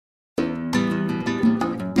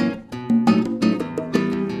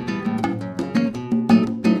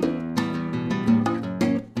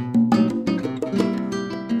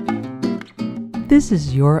This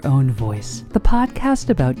is Your Own Voice, the podcast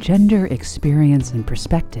about gender, experience, and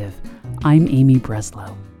perspective. I'm Amy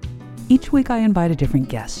Breslow. Each week I invite a different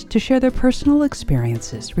guest to share their personal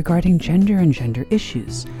experiences regarding gender and gender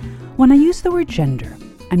issues. When I use the word gender,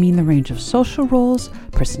 I mean the range of social roles,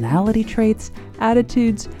 personality traits,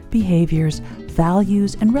 attitudes, behaviors,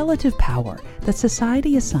 values, and relative power that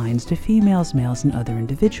society assigns to females, males, and other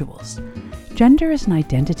individuals. Gender is an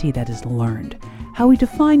identity that is learned. How we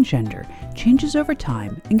define gender changes over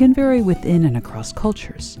time and can vary within and across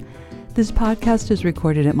cultures. This podcast is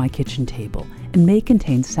recorded at my kitchen table and may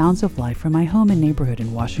contain sounds of life from my home and neighborhood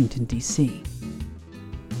in Washington, D.C.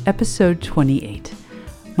 Episode 28.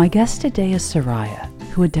 My guest today is Soraya,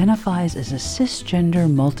 who identifies as a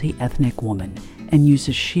cisgender multi-ethnic woman and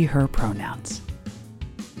uses she/her pronouns.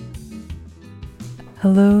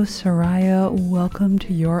 Hello, Soraya. Welcome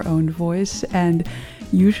to Your Own Voice. And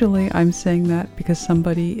usually I'm saying that because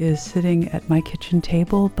somebody is sitting at my kitchen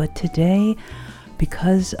table, but today,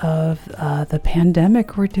 because of the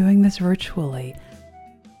pandemic, we're doing this virtually.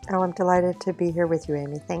 Oh, I'm delighted to be here with you,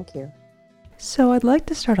 Amy. Thank you. So I'd like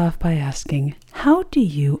to start off by asking, how do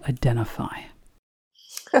you identify?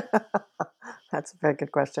 That's a very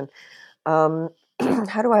good question. How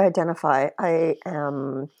do I identify? I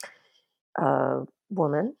am a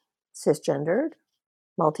woman, cisgendered,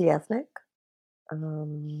 multi-ethnic.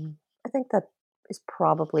 I think that is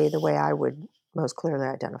probably the way I would most clearly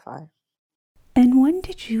identify. And when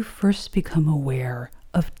did you first become aware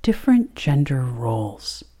of different gender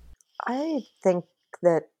roles? I think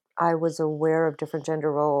that I was aware of different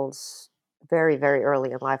gender roles very, very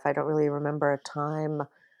early in life. I don't really remember a time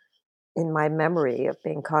in my memory of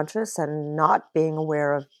being conscious and not being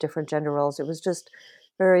aware of different gender roles. It was just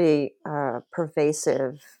very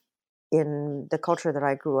pervasive in the culture that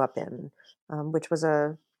I grew up in, which was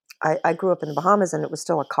I grew up in the Bahamas, and it was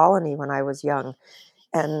still a colony when I was young.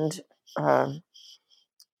 And uh,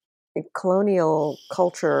 colonial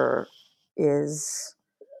culture is,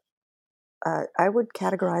 I would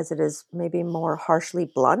categorize it as maybe more harshly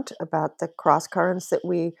blunt about the cross currents that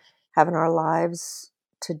we have in our lives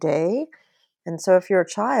today. And so if you're a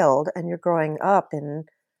child and you're growing up in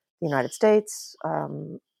the United States,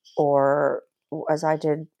 or as I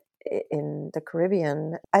did in the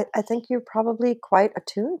Caribbean, I think you're probably quite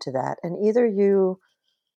attuned to that. And either you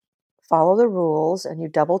follow the rules and you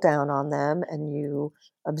double down on them and you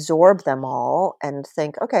absorb them all and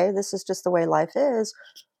think, okay, this is just the way life is,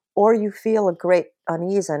 or you feel a great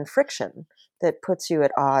unease and friction that puts you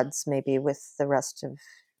at odds maybe with the rest of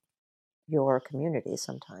your community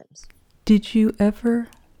sometimes. Did you ever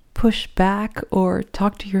push back or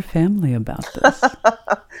talk to your family about this?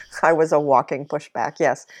 I was a walking pushback,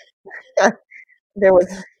 yes. There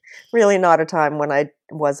was really not a time when I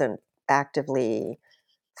wasn't actively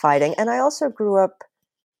fighting. And I also grew up,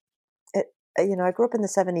 I grew up in the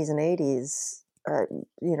 70s and 80s,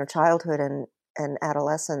 childhood and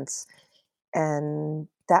adolescence. And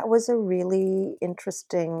that was a really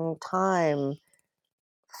interesting time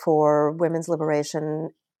for women's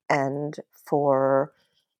liberation and for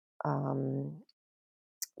um,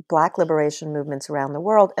 Black liberation movements around the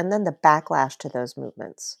world, and then the backlash to those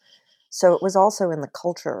movements. So it was also in the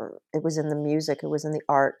culture, it was in the music, it was in the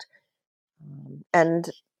art. And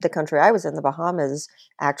the country I was in, the Bahamas,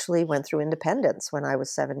 actually went through independence when I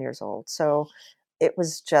was 7 years old. So it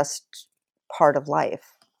was just part of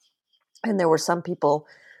life. And there were some people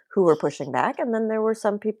who were pushing back, and then there were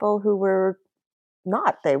some people who were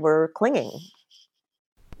not. They were clinging.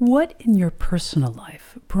 What in your personal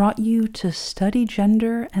life brought you to study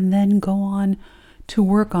gender and then go on to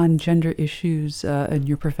work on gender issues in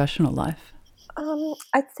your professional life?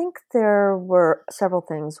 I think there were several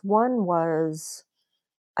things. One was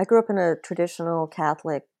I grew up in a traditional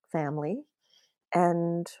Catholic family,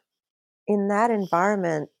 and in that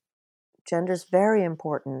environment, gender is very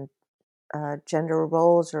important. Gender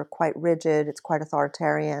roles are quite rigid, it's quite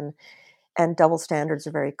authoritarian, and double standards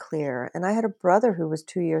are very clear. And I had a brother who was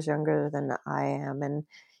 2 years younger than I am, and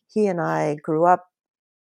he and I grew up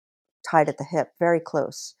tied at the hip, very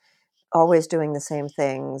close, always doing the same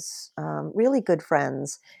things, really good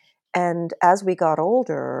friends. And as we got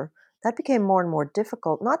older, that became more and more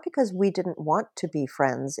difficult, not because we didn't want to be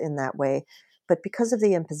friends in that way, but because of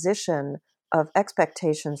the imposition of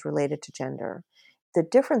expectations related to gender. The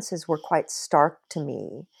differences were quite stark to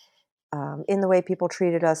me, in the way people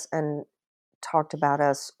treated us and talked about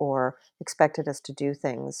us or expected us to do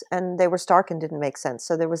things. And they were stark and didn't make sense.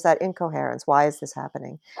 So there was that incoherence. Why is this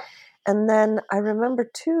happening? And then I remember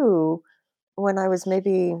too, when I was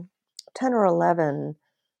maybe 10 or 11,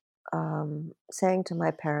 saying to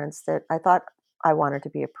my parents that I thought I wanted to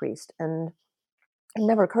be a priest. And It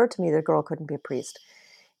never occurred to me that a girl couldn't be a priest.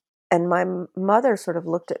 And my mother sort of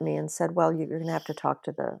looked at me and said, "Well, you're going to have to talk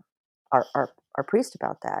to our priest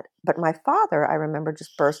about that." But my father, I remember,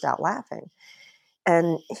 just burst out laughing.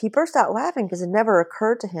 And he burst out laughing because it never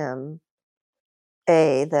occurred to him,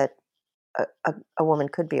 A, that a woman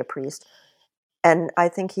could be a priest. And I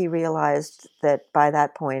think he realized that by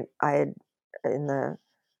that point, I had, in the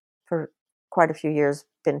for quite a few years,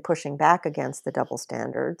 been pushing back against the double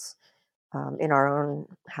standards in our own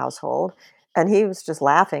household. And he was just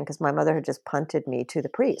laughing because my mother had just punted me to the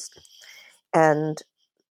priest. And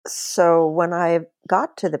so when I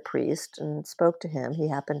got to the priest and spoke to him, he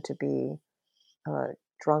happened to be a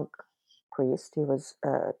drunk priest. He was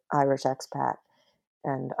an Irish expat.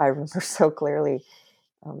 And I remember so clearly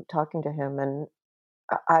talking to him. And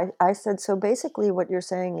I said, "So basically, what you're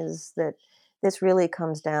saying is that this really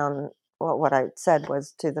comes down," well, what I said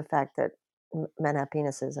was to the fact that men have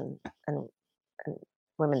penises and, and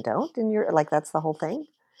women don't. And you're like, that's the whole thing.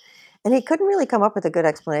 And he couldn't really come up with a good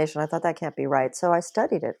explanation. I thought that can't be right. So I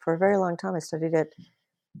studied it for a very long time. I studied it.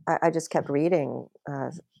 I just kept reading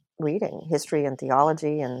history and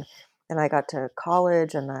theology, and I got to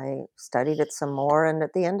college and I studied it some more. And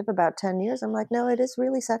at the end of about 10 years, I'm like, no, it is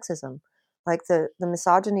really sexism. Like the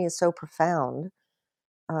misogyny is so profound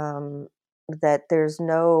um, that there's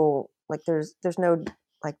no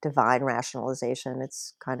like divine rationalization.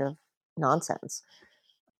 It's kind of nonsense.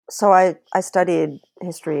 So I studied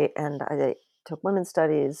history and I took women's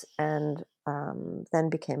studies and then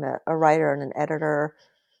became a writer and an editor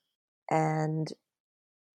and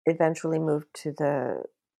eventually moved to the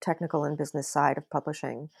technical and business side of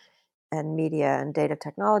publishing and media and data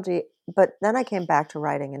technology. But then I came back to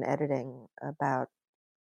writing and editing about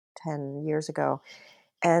 10 years ago.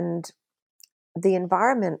 And the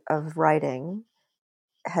environment of writing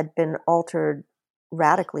had been altered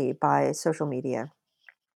radically by social media.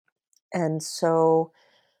 And so,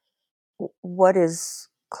 what is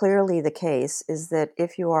clearly the case is that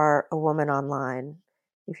if you are a woman online,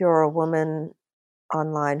 if you're a woman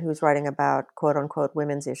online who's writing about quote unquote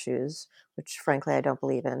women's issues, which frankly I don't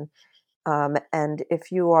believe in, and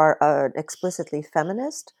if you are explicitly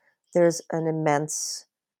feminist, there's an immense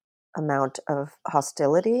amount of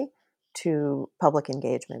hostility to public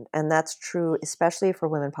engagement. And that's true especially for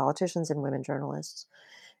women politicians and women journalists.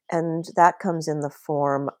 And that comes in the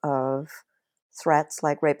form of threats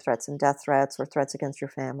like rape threats and death threats or threats against your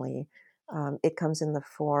family. It comes in the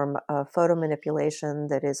form of photo manipulation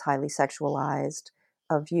that is highly sexualized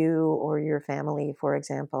of you or your family, for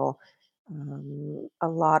example. A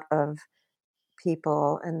lot of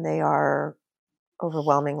people, and they are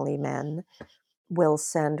overwhelmingly men, will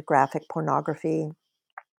send graphic pornography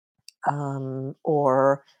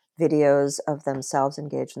or videos of themselves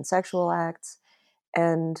engaged in sexual acts.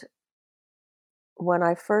 And when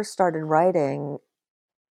I first started writing,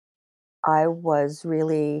 I was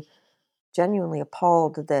really genuinely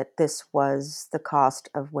appalled that this was the cost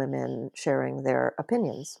of women sharing their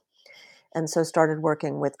opinions. And so started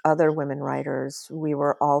working with other women writers. We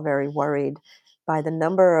were all very worried by the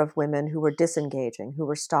number of women who were disengaging, who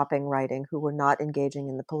were stopping writing, who were not engaging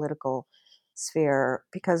in the political sphere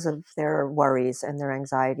because of their worries and their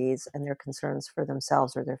anxieties and their concerns for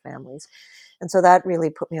themselves or their families. And so that really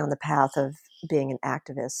put me on the path of being an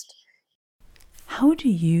activist. How do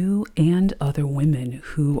you and other women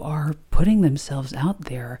who are putting themselves out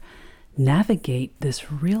there navigate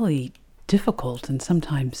this really difficult and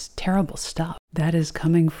sometimes terrible stuff that is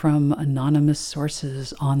coming from anonymous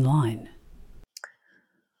sources online?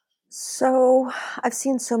 So I've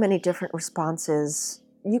seen so many different responses.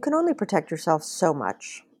 You can only protect yourself so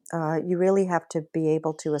much. You really have to be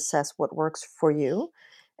able to assess what works for you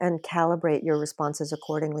and calibrate your responses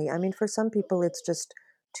accordingly. I mean, for some people, it's just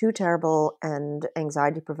too terrible and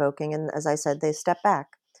anxiety provoking. And as I said, they step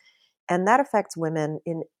back. And that affects women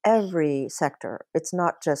in every sector. It's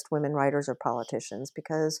not just women writers or politicians,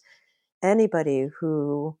 because anybody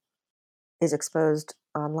who is exposed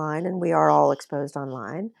online, and we are all exposed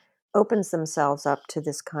online, opens themselves up to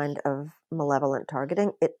this kind of malevolent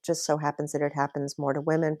targeting. It just so happens that it happens more to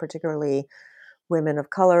women, particularly women of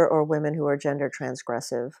color or women who are gender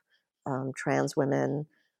transgressive, trans women,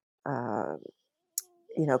 uh,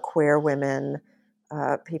 queer women,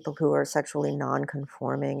 people who are sexually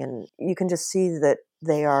non-conforming, and you can just see that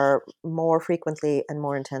they are more frequently and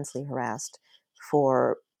more intensely harassed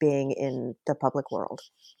for being in the public world.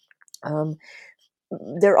 Um,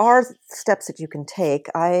 there are steps that you can take.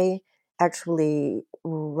 I actually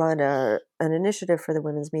run an initiative for the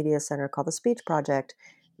Women's Media Center called the Speech Project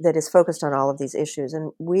that is focused on all of these issues.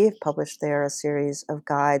 And we have published there a series of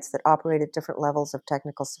guides that operate at different levels of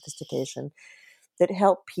technical sophistication that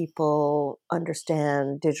help people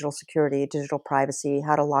understand digital security, digital privacy,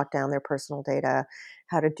 how to lock down their personal data,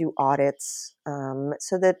 how to do audits,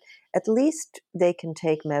 so that at least they can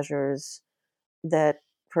take measures that,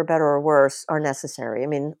 for better or worse, are necessary. I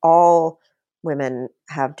mean, all women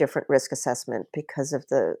have different risk assessment because of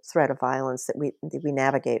the threat of violence that we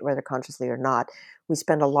navigate, whether consciously or not. We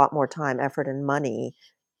spend a lot more time, effort, and money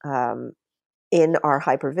um, in our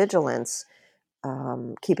hypervigilance,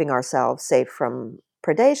 keeping ourselves safe from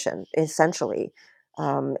predation, essentially.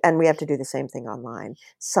 And we have to do the same thing online.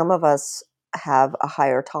 Some of us have a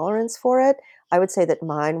higher tolerance for it. I would say that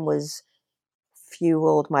mine was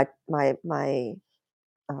fueled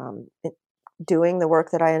doing the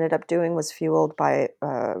work that I ended up doing was fueled by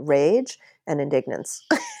rage and indignance.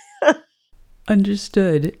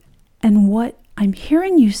 Understood. And what I'm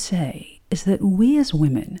hearing you say is that we as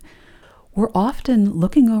women, we're often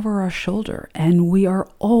looking over our shoulder and we are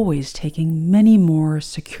always taking many more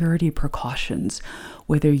security precautions,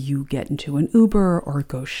 whether you get into an Uber or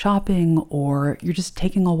go shopping or you're just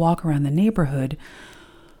taking a walk around the neighborhood.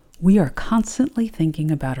 We are constantly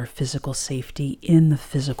thinking about our physical safety in the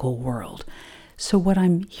physical world. So what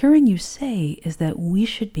I'm hearing you say is that we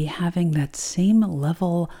should be having that same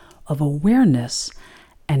level of awareness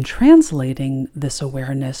and translating this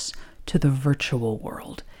awareness to the virtual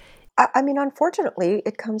world. I mean, unfortunately,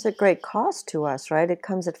 it comes at great cost to us, right? It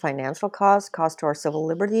comes at financial cost to our civil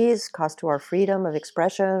liberties, cost to our freedom of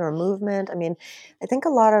expression or movement. I mean, I think a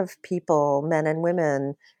lot of people, men and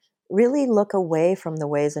women, really look away from the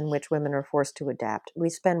ways in which women are forced to adapt. We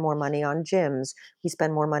spend more money on gyms. We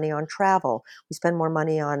spend more money on travel. We spend more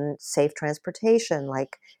money on safe transportation,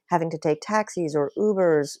 like having to take taxis or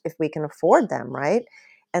Ubers if we can afford them, right?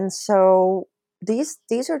 And so these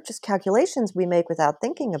are just calculations we make without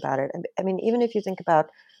thinking about it. I mean, even if you think about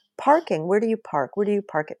parking, where do you park? Where do you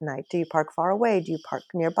park at night? Do you park far away? Do you park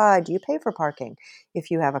nearby? Do you pay for parking if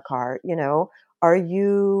you have a car? You know, are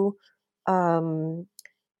you um,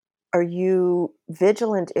 are you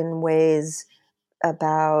vigilant in ways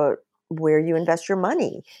about where you invest your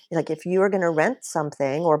money? Like if you are going to rent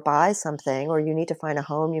something or buy something, or you need to find a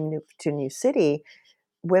home, you move to a new city,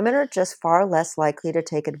 women are just far less likely to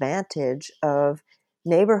take advantage of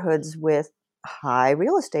neighborhoods with high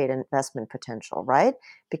real estate investment potential, right?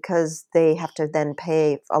 Because they have to then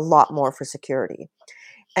pay a lot more for security.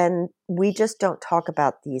 And we just don't talk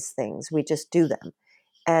about these things, we just do them.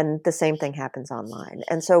 And the same thing happens online.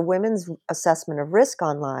 And so women's assessment of risk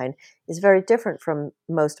online is very different from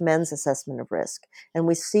most men's assessment of risk. And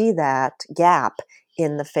we see that gap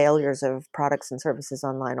in the failures of products and services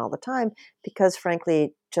online all the time because,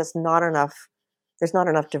 frankly, just not enough. There's not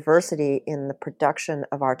enough diversity in the production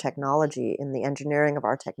of our technology, in the engineering of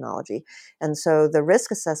our technology. And so the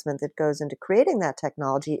risk assessment that goes into creating that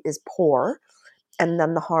technology is poor, and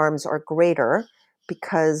then the harms are greater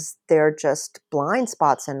because they're just blind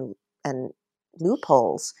spots and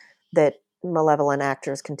loopholes that malevolent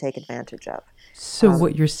actors can take advantage of. So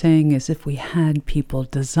what you're saying is if we had people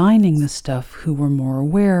designing the stuff who were more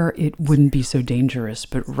aware, it wouldn't be so dangerous.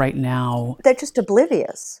 But right now, they're just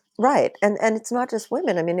oblivious. Right. And it's not just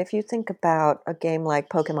women. I mean, if you think about a game like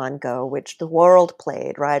Pokemon Go, which the world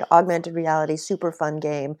played, right? Augmented reality, super fun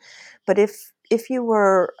game. But if you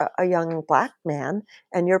were a young Black man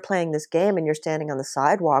and you're playing this game and you're standing on the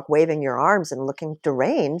sidewalk waving your arms and looking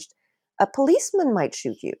deranged, a policeman might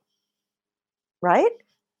shoot you, right?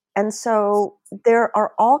 And so there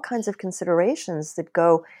are all kinds of considerations that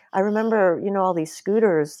go. I remember, all these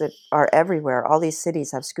scooters that are everywhere. All these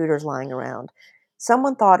cities have scooters lying around.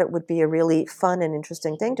 Someone thought it would be a really fun and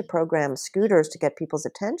interesting thing to program scooters to get people's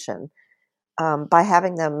attention by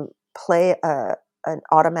having them play an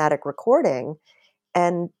automatic recording.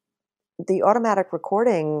 And the automatic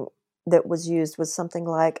recording that was used was something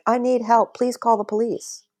like, "I need help, please call the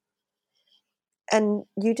police." And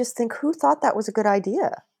you just think, who thought that was a good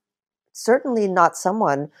idea? Certainly not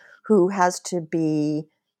someone who has to be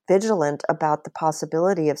vigilant about the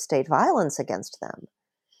possibility of state violence against them,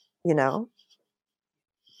 you know?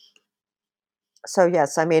 So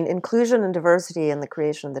yes, I mean, inclusion and diversity in the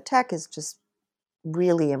creation of the tech is just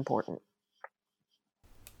really important.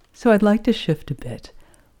 so I'd like to shift a bit.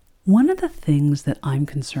 One of the things that I'm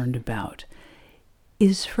concerned about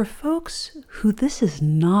is for folks who this is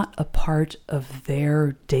not a part of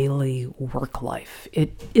their daily work life.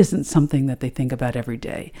 It isn't something that they think about every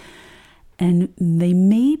day. And they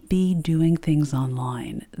may be doing things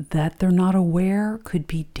online that they're not aware could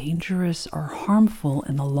be dangerous or harmful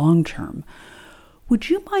in the long term. Would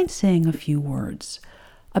you mind saying a few words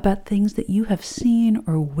about things that you have seen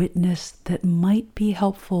or witnessed that might be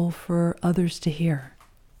helpful for others to hear?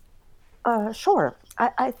 Sure.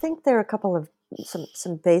 I think there are a couple of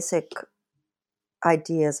some basic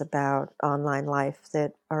ideas about online life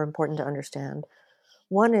that are important to understand.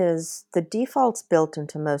 One is the defaults built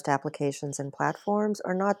into most applications and platforms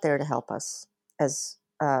are not there to help us as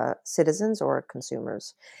citizens or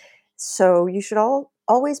consumers. So you should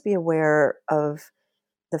always be aware of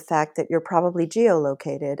the fact that you're probably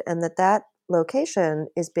geolocated and that location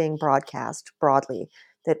is being broadcast broadly,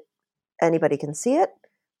 that anybody can see it,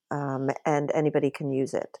 and anybody can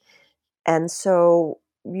use it. And so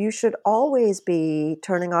you should always be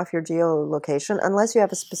turning off your geolocation unless you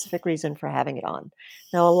have a specific reason for having it on.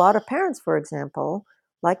 Now, a lot of parents, for example,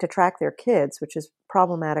 like to track their kids, which is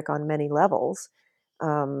problematic on many levels.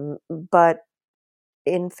 But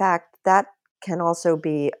in fact, that can also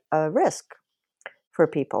be a risk for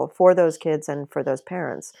people, for those kids and for those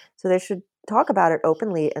parents. So they should talk about it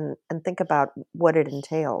openly and think about what it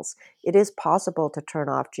entails. It is possible to turn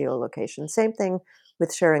off geolocation. Same thing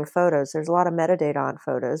with sharing photos. There's a lot of metadata on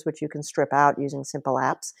photos, which you can strip out using simple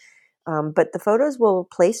apps. But the photos will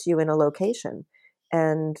place you in a location,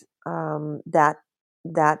 and that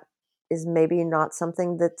is maybe not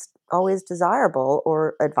something that's always desirable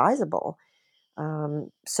or advisable.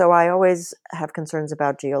 So I always have concerns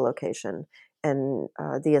about geolocation and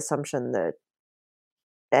the assumption that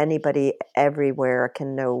anybody everywhere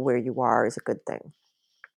can know where you are is a good thing.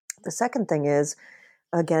 The second thing is,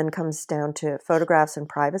 again, comes down to photographs and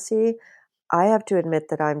privacy. I have to admit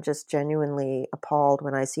that I'm just genuinely appalled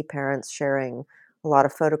when I see parents sharing a lot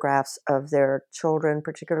of photographs of their children,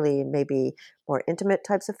 particularly maybe more intimate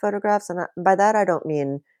types of photographs. And by that, I don't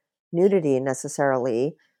mean nudity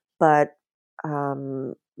necessarily, but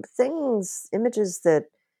um, images that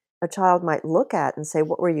a child might look at and say,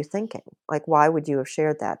 "What were you thinking? Like, why would you have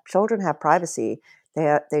shared that?" Children have privacy.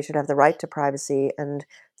 They should have the right to privacy and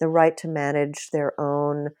the right to manage their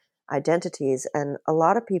own identities. And a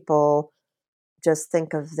lot of people just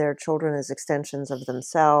think of their children as extensions of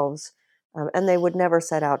themselves, and they would never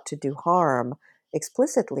set out to do harm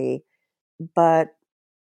explicitly, but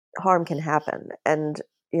harm can happen. And,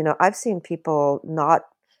 I've seen people not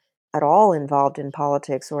at all involved in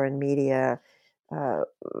politics or in media, uh,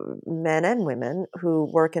 men and women who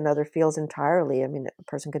work in other fields entirely. I mean, a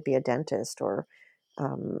person could be a dentist or,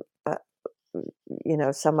 um, uh,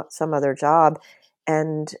 some other job,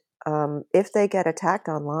 and if they get attacked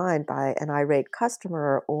online by an irate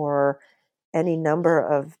customer or any number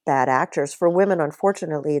of bad actors. For women,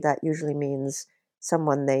 unfortunately, that usually means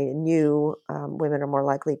someone they knew. Women are more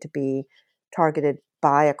likely to be targeted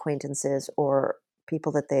by acquaintances or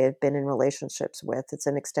people that they have been in relationships with. It's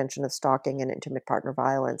an extension of stalking and intimate partner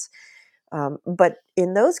violence. But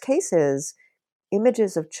in those cases,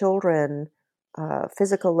 images of children,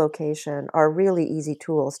 physical location are really easy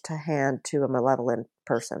tools to hand to a malevolent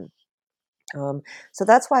person. Um, so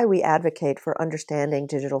that's why we advocate for understanding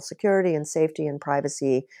digital security and safety and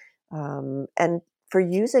privacy, and for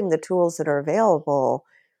using the tools that are available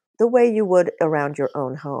the way you would around your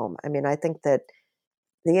own home. I mean, I think that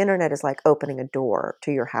the internet is like opening a door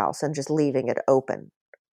to your house and just leaving it open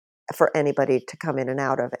for anybody to come in and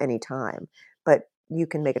out of any time. But you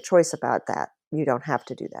can make a choice about that. You don't have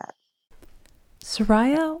to do that.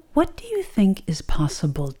 Soraya, what do you think is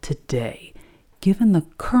possible today, given the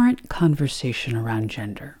current conversation around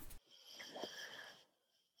gender?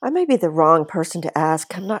 I may be the wrong person to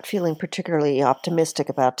ask. I'm not feeling particularly optimistic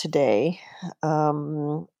about today.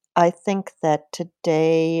 I think that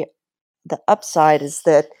today, the upside is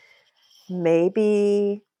that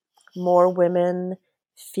maybe more women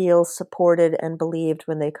feel supported and believed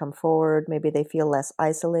when they come forward. Maybe they feel less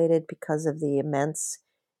isolated because of the immense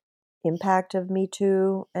impact of Me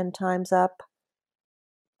Too and Time's Up.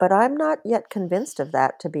 But I'm not yet convinced of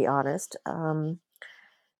that, to be honest.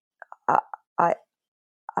 I, I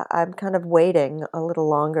I'm kind of waiting a little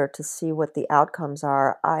longer to see what the outcomes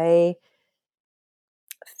are. I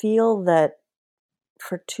feel that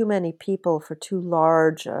for too many people, for too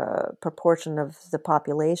large a proportion of the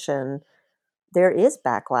population, there is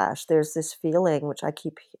backlash. There's this feeling, which I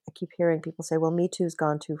keep hearing people say, "Well, Me Too's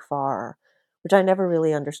gone too far," which I never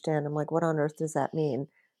really understand. I'm like, what on earth does that mean?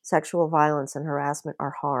 Sexual violence and harassment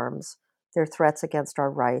are harms. They're threats against our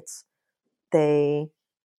rights. They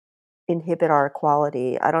inhibit our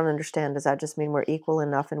equality. I don't understand. Does that just mean we're equal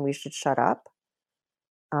enough and we should shut up?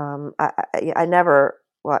 I never,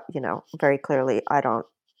 well, very clearly, I'm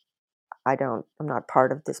not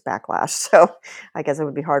part of this backlash. So I guess it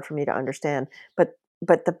would be hard for me to understand. But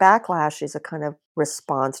the backlash is a kind of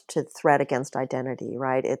response to threat against identity,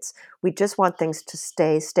 right? We just want things to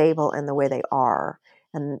stay stable and the way they are.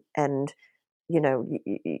 And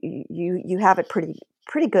you have it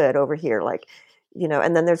pretty good over here, like,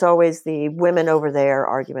 and then there's always the women over there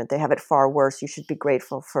argument. They have it far worse. You should be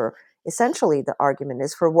grateful for, essentially, the argument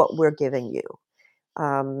is for what we're giving you.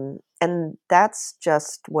 And that's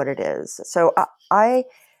just what it is. So I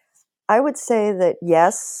would say that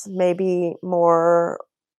yes, maybe more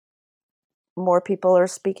people are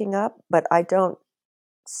speaking up, but I don't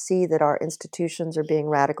see that our institutions are being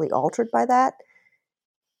radically altered by that,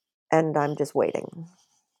 and I'm just waiting.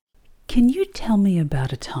 Can you tell me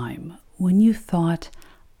about a time when you thought,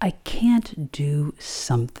 I can't do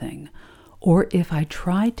something, or if I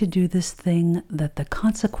tried to do this thing, that the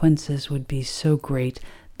consequences would be so great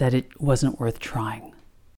that it wasn't worth trying?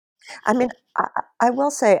 I mean, I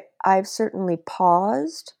will say I've certainly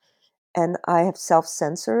paused and I have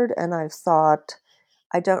self-censored and I've thought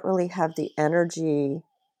I don't really have the energy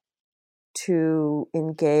to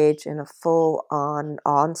engage in a full-on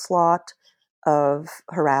onslaught of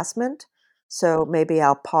harassment. So maybe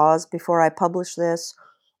I'll pause before I publish this,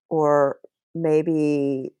 or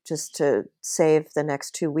maybe just to save the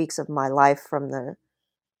next 2 weeks of my life from the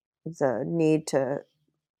need to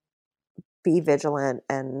be vigilant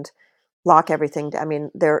and lock everything I mean,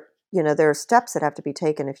 there are steps that have to be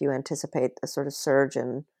taken if you anticipate a sort of surge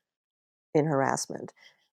in harassment.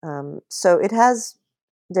 So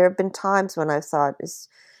there have been times when I've thought,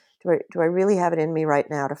 do I really have it in me right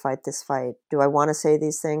now to fight this fight? Do I want to say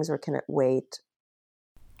these things or can it wait?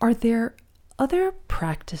 Are there other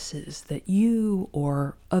practices that you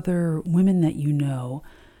or other women that you know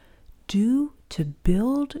do to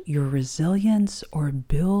build your resilience or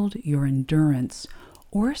build your endurance,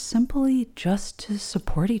 or simply just to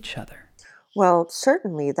support each other? Well,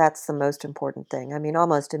 certainly that's the most important thing. I mean,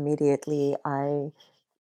 almost immediately I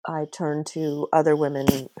turned to other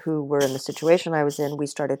women who were in the situation I was in. We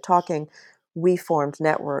started talking. We formed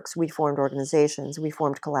networks, we formed organizations, we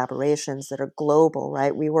formed collaborations that are global,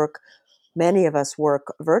 right? Many of us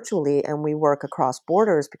work virtually and we work across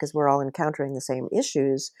borders because we're all encountering the same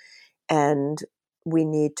issues and we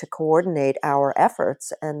need to coordinate our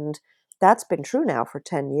efforts. And that's been true now for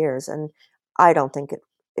 10 years. And I don't think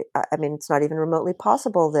I mean, it's not even remotely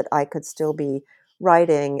possible that I could still be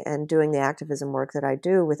writing and doing the activism work that I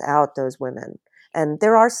do without those women. And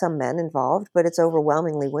there are some men involved, but it's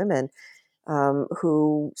overwhelmingly women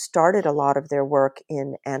who started a lot of their work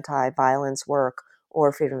in anti-violence work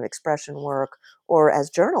or freedom of expression work or as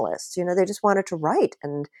journalists. They just wanted to write,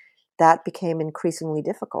 and that became increasingly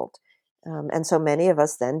difficult. And so many of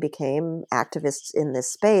us then became activists in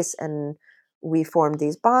this space, and we formed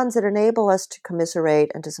these bonds that enable us to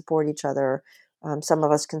commiserate and to support each other. Some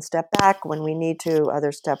of us can step back when we need to,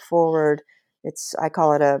 others step forward. I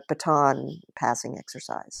call it a baton passing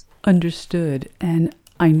exercise. Understood. And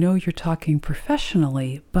I know you're talking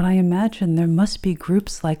professionally, but I imagine there must be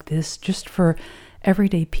groups like this just for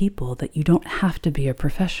everyday people, that you don't have to be a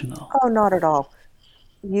professional. Oh, not at all.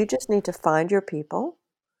 You just need to find your people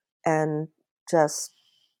and just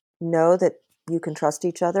know that you can trust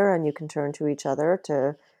each other and you can turn to each other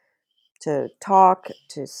to talk,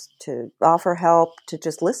 to offer help, to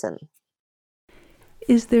just listen.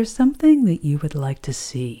 Is there something that you would like to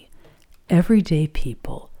see everyday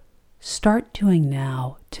people start doing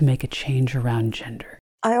now to make a change around gender?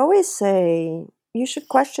 I always say you should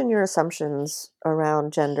question your assumptions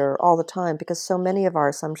around gender all the time because so many of our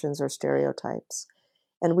assumptions are stereotypes.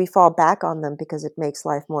 And we fall back on them because it makes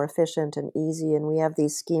life more efficient and easy. And we have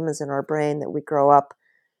these schemas in our brain that we grow up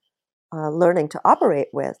learning to operate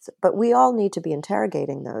with. But we all need to be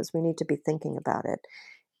interrogating those. We need to be thinking about it.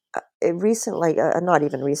 Recently, not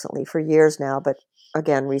even recently, for years now, but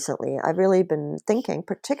again recently, I've really been thinking,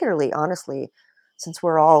 particularly honestly, since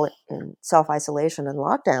we're all in self-isolation and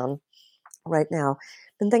lockdown right now,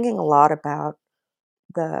 been thinking a lot about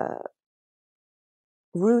the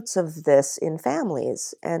roots of this in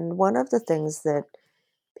families. And one of the things that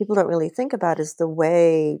people don't really think about is the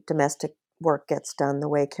way domestic work gets done, the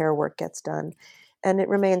way care work gets done. And it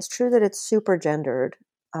remains true that it's super gendered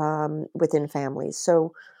within families.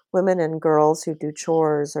 So women and girls who do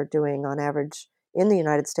chores are doing, on average, in the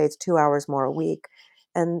United States, 2 hours more a week.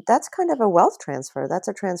 And that's kind of a wealth transfer. That's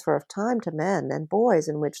a transfer of time to men and boys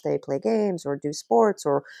in which they play games or do sports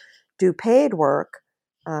or do paid work.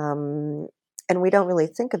 Um, and we don't really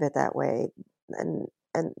think of it that way. And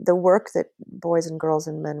the work that boys and girls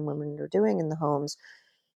and men and women are doing in the homes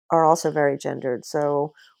are also very gendered.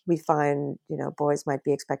 So we find, boys might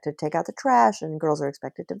be expected to take out the trash and girls are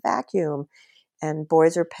expected to vacuum. And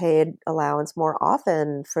boys are paid allowance more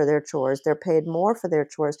often for their chores. They're paid more for their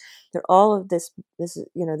chores. They're all of this is,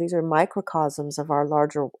 these are microcosms of our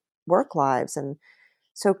larger work lives. And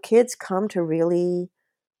So kids come to really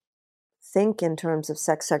think in terms of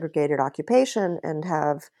sex segregated occupation and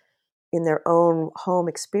have in their own home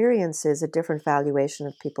experiences a different valuation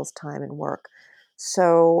of people's time and work.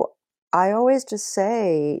 So I always just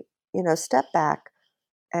say, step back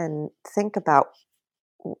and think about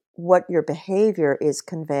what your behavior is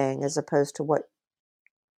conveying as opposed to what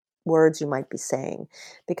words you might be saying.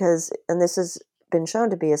 Because, and this has been shown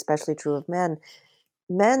to be especially true of men,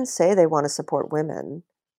 men say they want to support women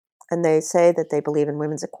and they say that they believe in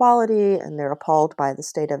women's equality and they're appalled by the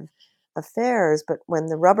state of affairs. But when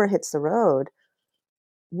the rubber hits the road,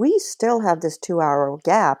 we still have this 2-hour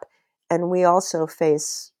gap. And we also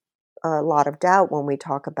face a lot of doubt when we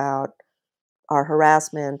talk about our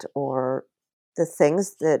harassment or the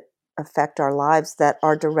things that affect our lives that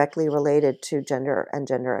are directly related to gender and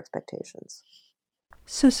gender expectations.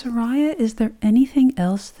 So, Soraya, is there anything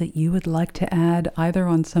else that you would like to add, either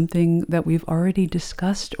on something that we've already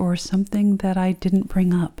discussed or something that I didn't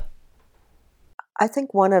bring up? I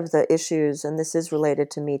think one of the issues, and this is related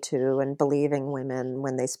to Me Too and believing women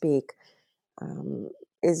when they speak, um,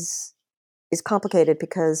 is complicated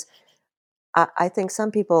because I think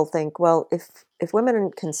some people think, well, if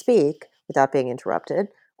women can speak without being interrupted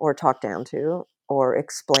or talked down to or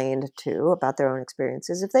explained to about their own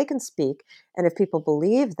experiences, if they can speak and if people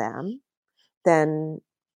believe them, then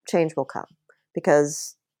change will come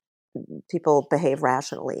because people behave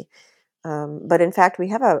rationally. But in fact, we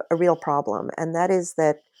have a real problem, and that is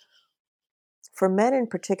that for men in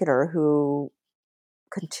particular who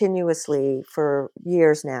continuously for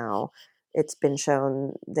years now, it's been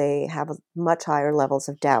shown they have much higher levels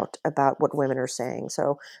of doubt about what women are saying.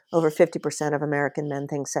 So over 50% of American men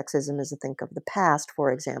think sexism is a thing of the past, for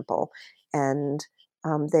example. And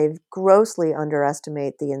they've grossly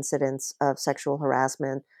underestimate the incidence of sexual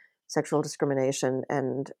harassment, sexual discrimination,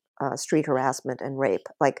 and street harassment and rape.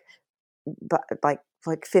 Like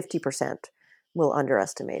 50% will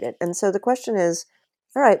underestimate it. And so the question is,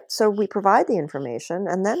 all right, so we provide the information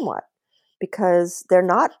and then what? Because they're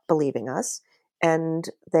not believing us and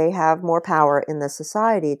they have more power in the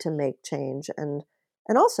society to make change. And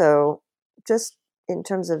also just in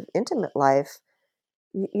terms of intimate life,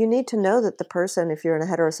 you need to know that the person, if you're in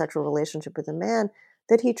a heterosexual relationship with a man,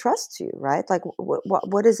 that he trusts you, right? Like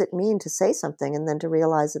what does it mean to say something and then to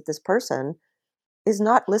realize that this person is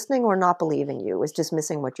not listening or not believing you, is just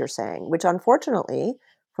missing what you're saying, which unfortunately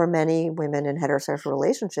for many women in heterosexual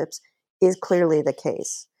relationships is clearly the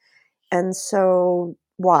case. And so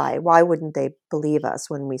why wouldn't they believe us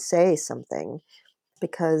when we say something?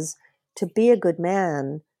 Because to be a good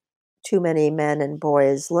man, too many men and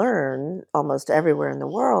boys learn almost everywhere in the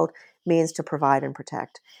world means to provide and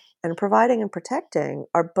protect. And providing and protecting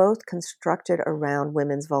are both constructed around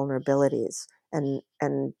women's vulnerabilities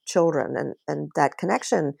and children. And that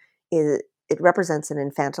connection it represents an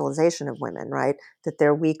infantilization of women, right? That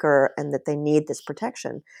they're weaker and that they need this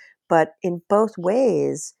protection. But in both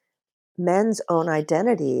ways, men's own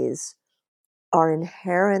identities are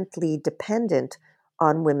inherently dependent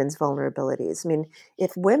on women's vulnerabilities. I mean,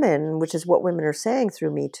 if women, which is what women are saying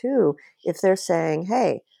through Me Too, if they're saying,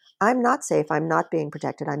 hey, I'm not safe, I'm not being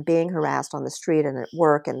protected, I'm being harassed on the street and at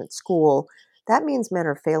work and at school, that means men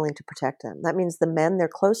are failing to protect them. That means the men they're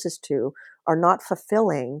closest to are not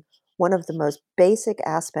fulfilling one of the most basic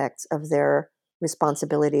aspects of their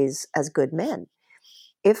responsibilities as good men.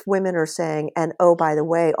 If women are saying, and oh, by the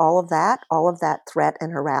way, all of that threat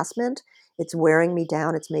and harassment, it's wearing me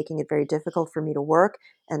down, it's making it very difficult for me to work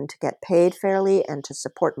and to get paid fairly and to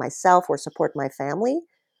support myself or support my family,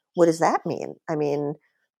 what does that mean? I mean,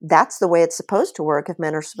 that's the way it's supposed to work if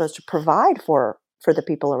men are supposed to provide for the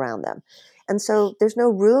people around them. And so there's no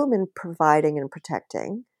room in providing and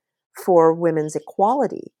protecting for women's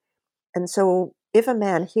equality. And so if a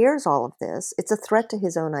man hears all of this, it's a threat to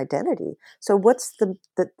his own identity. So what's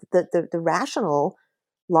the rational,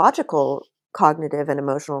 logical, cognitive and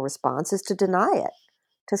emotional response is to deny it,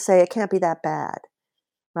 to say it can't be that bad,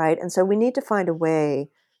 right? And so we need to find a way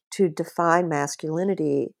to define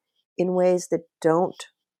masculinity in ways that don't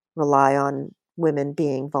rely on women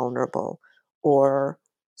being vulnerable or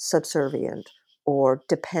subservient or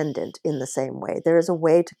dependent in the same way. There is a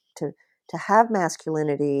way to have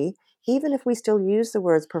masculinity, even if we still use the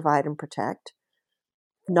words provide and protect,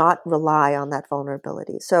 not rely on that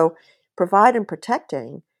vulnerability. So provide and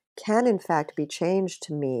protecting can in fact be changed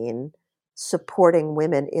to mean supporting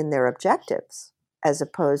women in their objectives as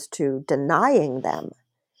opposed to denying them.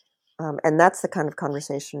 And that's the kind of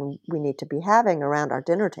conversation we need to be having around our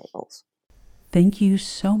dinner tables. Thank you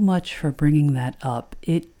so much for bringing that up.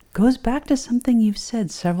 It goes back to something you've said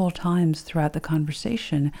several times throughout the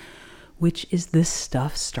conversation, which is this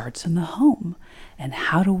stuff starts in the home. And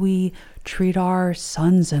how do we treat our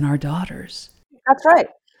sons and our daughters? That's right.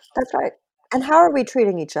 That's right. And how are we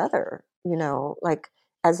treating each other, like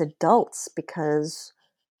as adults? Because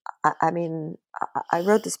I mean, I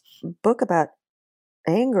wrote this book about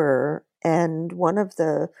anger, and one of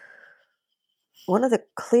the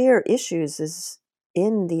clear issues is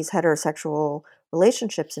in these heterosexual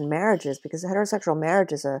relationships and marriages, because a heterosexual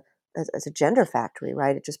marriage is a gender factory,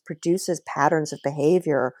 right? It just produces patterns of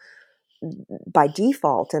behavior by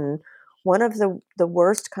default. And one of the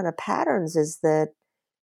worst kind of patterns is that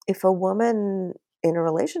if a woman in a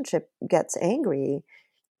relationship gets angry,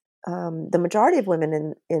 the majority of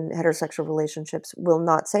women in heterosexual relationships will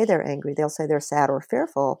not say they're angry. They'll say they're sad or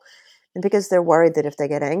fearful. And because they're worried that if they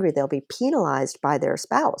get angry, they'll be penalized by their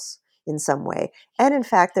spouse in some way. And in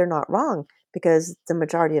fact, they're not wrong, because the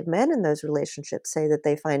majority of men in those relationships say that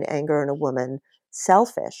they find anger in a woman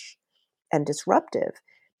selfish and disruptive.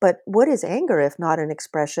 But what is anger if not an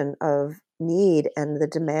expression of need and the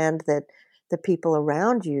demand that the people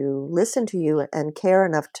around you listen to you and care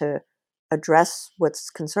enough to address what's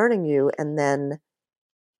concerning you and then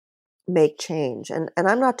make change? And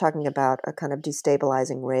I'm not talking about a kind of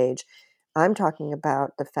destabilizing rage. I'm talking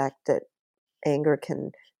about the fact that anger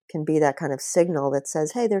can be that kind of signal that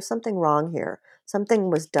says, hey, there's something wrong here. Something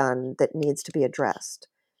was done that needs to be addressed,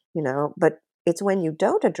 but it's when you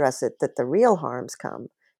don't address it that the real harms come.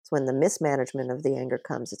 It's when the mismanagement of the anger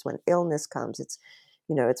comes. It's when illness comes. It's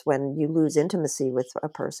when you lose intimacy with a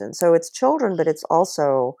person. So it's children, but it's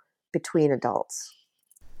also between adults.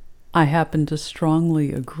 I happen to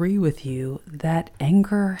strongly agree with you that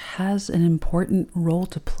anger has an important role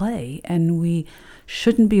to play, and we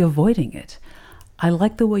shouldn't be avoiding it. I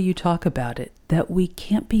like the way you talk about it, that we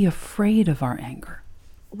can't be afraid of our anger.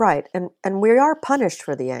 Right. And we are punished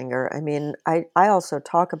for the anger. I mean, I also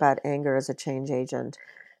talk about anger as a change agent.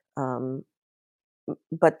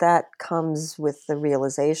 But that comes with the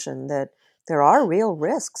realization that there are real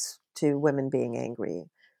risks to women being angry.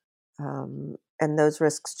 And those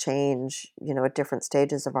risks change, at different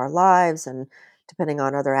stages of our lives and depending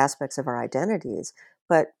on other aspects of our identities.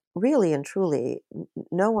 But really and truly,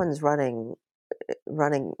 no one's running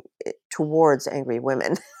towards angry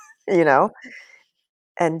women, you know?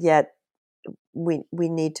 And yet we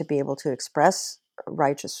need to be able to express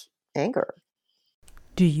righteous anger.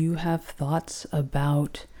 Do you have thoughts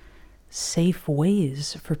about safe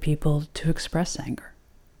ways for people to express anger?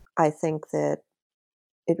 I think that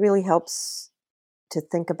it really helps to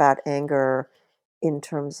think about anger in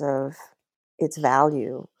terms of its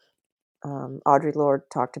value. Audre Lorde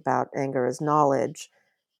talked about anger as knowledge.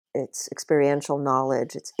 It's experiential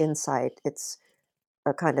knowledge, it's insight, it's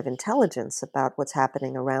a kind of intelligence about what's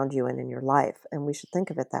happening around you and in your life. And we should think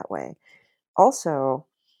of it that way. Also,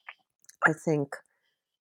 I think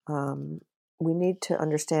we need to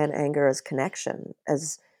understand anger as connection,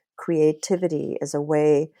 as creativity, as a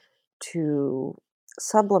way to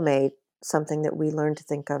sublimate something that we learn to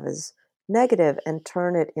think of as negative and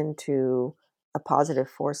turn it into a positive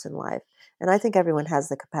force in life. And I think everyone has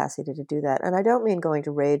the capacity to do that. And I don't mean going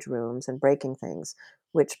to rage rooms and breaking things,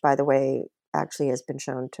 which, by the way, actually has been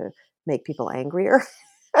shown to make people angrier,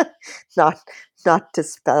 not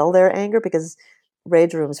dispel their anger, because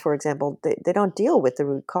rage rooms, for example, they don't deal with the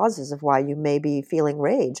root causes of why you may be feeling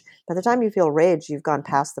rage. By the time you feel rage, you've gone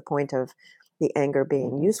past the point of the anger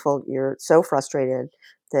being useful. You're so frustrated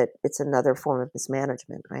that it's another form of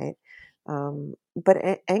mismanagement, right? But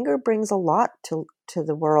anger brings a lot to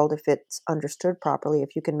the world if it's understood properly,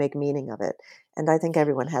 if you can make meaning of it. And I think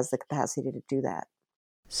everyone has the capacity to do that.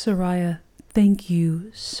 Soraya, thank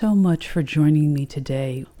you so much for joining me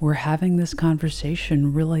today. We're having this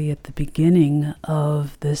conversation really at the beginning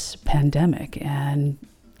of this pandemic and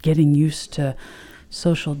getting used to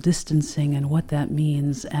social distancing and what that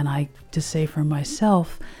means. And I to say for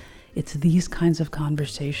myself, it's these kinds of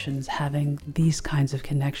conversations, having these kinds of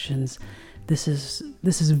connections. This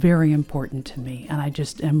is very important to me, and I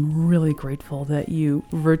just am really grateful that you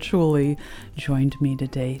virtually joined me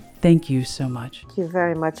today. Thank you so much. Thank you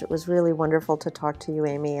very much. It was really wonderful to talk to you,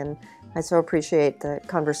 Amy, and I so appreciate the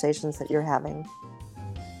conversations that you're having.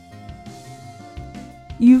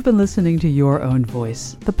 You've been listening to Your Own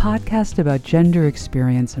Voice, the podcast about gender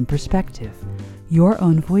experience and perspective. Your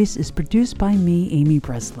Own Voice is produced by me, Amy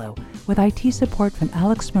Breslow, with IT support from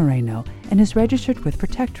Alex Moreno, and is registered with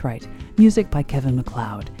ProtectRight, music by Kevin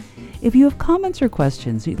MacLeod. If you have comments or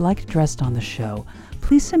questions you'd like addressed on the show,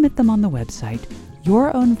 please submit them on the website,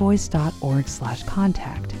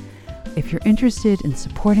 yourownvoice.org/contact. If you're interested in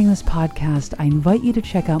supporting this podcast, I invite you to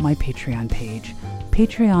check out my Patreon page,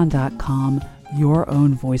 patreon.com, Your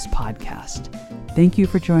Own Voice podcast. Thank you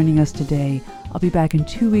for joining us today. I'll be back in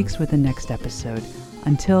 2 weeks with the next episode.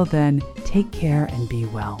 Until then, take care and be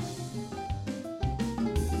well.